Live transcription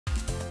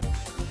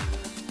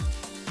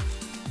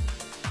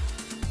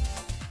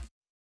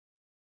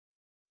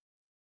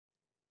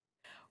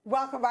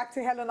Welcome back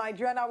to Hello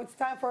Nigeria. Now it's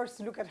time for us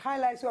to look at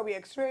highlights where we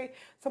x-ray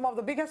some of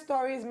the biggest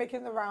stories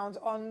making the rounds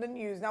on the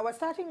news. Now we're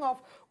starting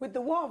off with the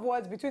war of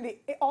words between the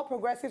All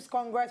Progressives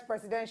Congress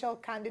presidential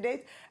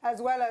candidate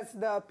as well as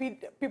the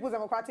People's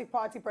Democratic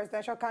Party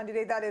presidential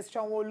candidate, that is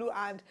Sanwo-Olu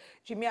and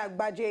Jimi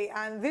Agbaje.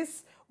 And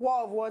this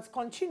war of words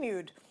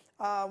continued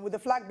with the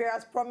flag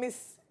bearers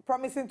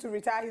promising to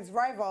retire his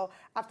rival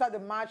after the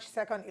March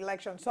 2nd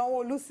election.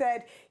 Sanwo-Olu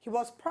said he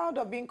was proud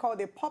of being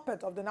called a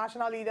puppet of the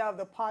national leader of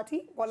the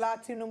party,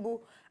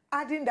 Tinubu,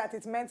 adding that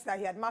it meant that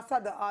he had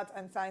mastered the art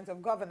and science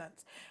of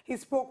governance. He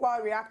spoke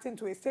while reacting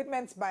to a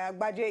statement by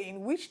Agbaje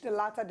in which the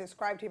latter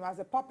described him as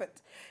a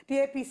puppet. The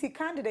APC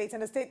candidate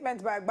in a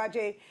statement by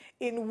Agbaje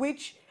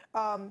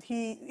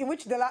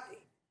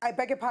I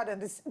beg your pardon.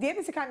 The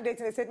APC candidate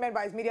in a statement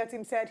by his media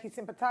team said he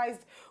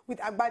sympathized with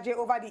Agbaje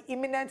over the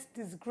imminent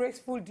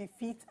disgraceful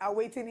defeat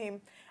awaiting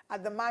him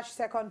at the March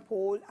 2nd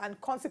poll and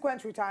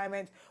consequent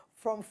retirement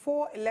from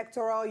 4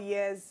 electoral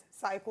years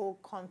cycle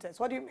contest.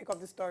 What do you make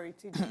of the story,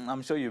 TJ?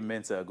 I'm sure you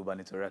meant a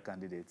gubernatorial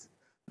candidate,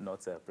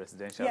 not a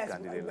presidential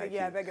candidate.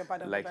 I beg your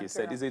pardon. Like you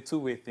said, it's a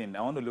two-way thing. I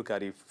want to look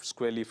at it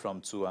squarely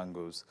from two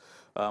angles.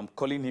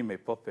 Calling him a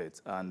puppet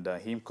and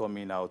him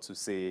coming out to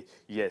say,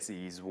 yes,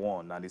 he is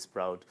one and is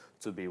proud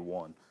to be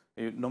one.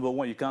 Number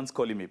one, you can't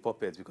call him a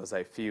puppet because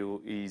I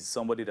feel he's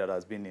somebody that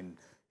has been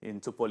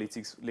into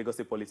politics, Lagos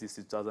State politics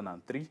since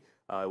 2003.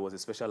 He was a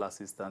special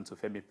assistant to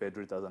Femi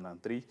Pedro in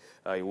 2003.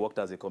 He worked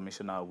as a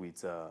commissioner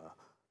with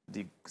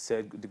the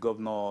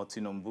governor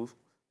Tinubu.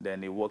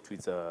 Then he worked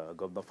with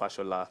Governor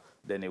Fashola.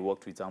 Then he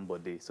worked with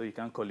Ambode. So you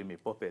can't call him a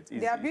puppet.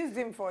 They abused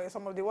him for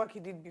some of the work he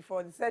did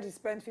before. They said he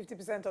spent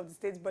 50% of the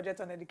state's budget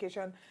on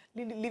education,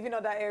 leaving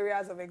other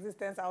areas of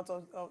existence out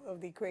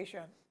of the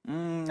equation.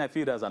 I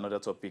feel that's another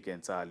topic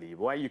entirely.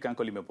 Why you can't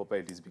call him a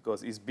puppet is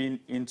because he's been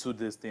into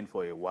this thing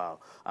for a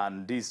while.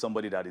 And this is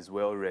somebody that is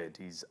well-read.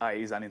 He's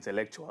an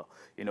intellectual.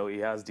 You know, he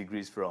has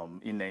degrees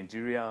from, in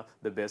Nigeria,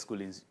 the best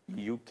school in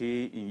UK,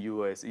 in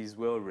US. He's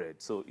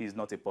well-read, so he's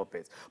not a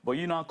puppet. But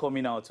you're not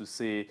coming out to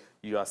say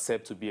you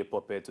accept to be a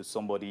puppet to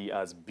somebody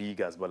as big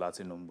as Bola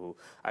Tinubu.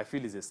 I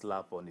feel it's a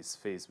slap on his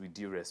face, with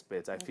due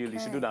respect. I feel he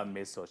shouldn't have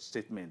made such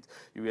statement.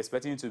 You were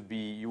expecting to be,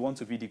 you want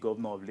to be the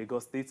governor of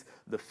Lagos State,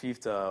 the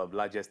 5th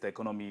largest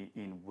economy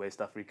in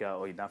West Africa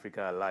or in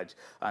Africa at large,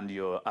 and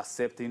you're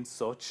accepting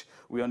such.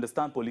 We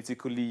understand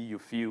politically you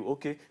feel,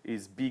 okay,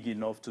 it's big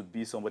enough to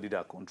be somebody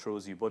that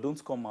controls you, but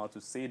don't come out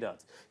to say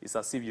that. It's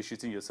as if you're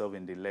shooting yourself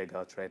in the leg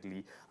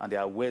outrightly, and there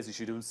are words you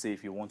shouldn't say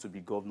if you want to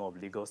be governor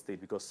of Lagos State,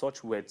 because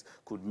such words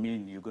could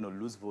mean you're going to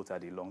lose votes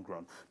at the long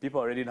run.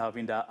 People are already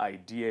having that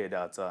idea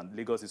that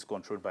Lagos is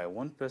controlled by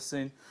one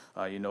person,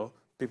 you know.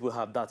 People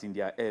have that in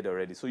their head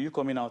already. So you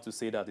coming out to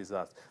say that is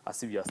as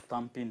if you're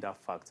stamping that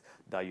fact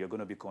that you're going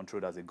to be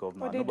controlled as a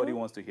governor. Nobody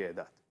wants to hear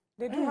that.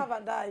 They do have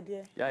that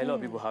idea. Yeah, a lot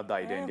of people have that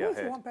idea in their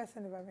head. One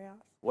person, if I may ask.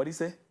 What do you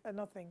say?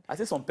 Nothing. I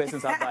say some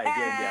persons have that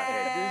idea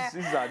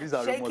in their head. These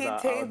are shaking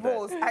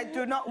tables. I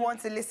do not want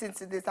to listen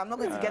to this. I'm not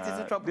going to get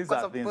into trouble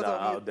because of both of you. These are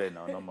things out there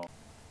now, no more.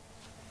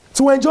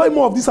 To enjoy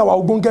more of these our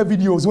Ogbonge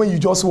videos when you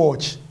just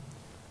watch,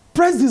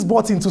 press this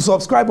button to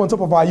subscribe on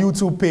top of our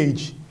YouTube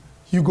page.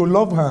 You go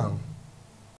love her.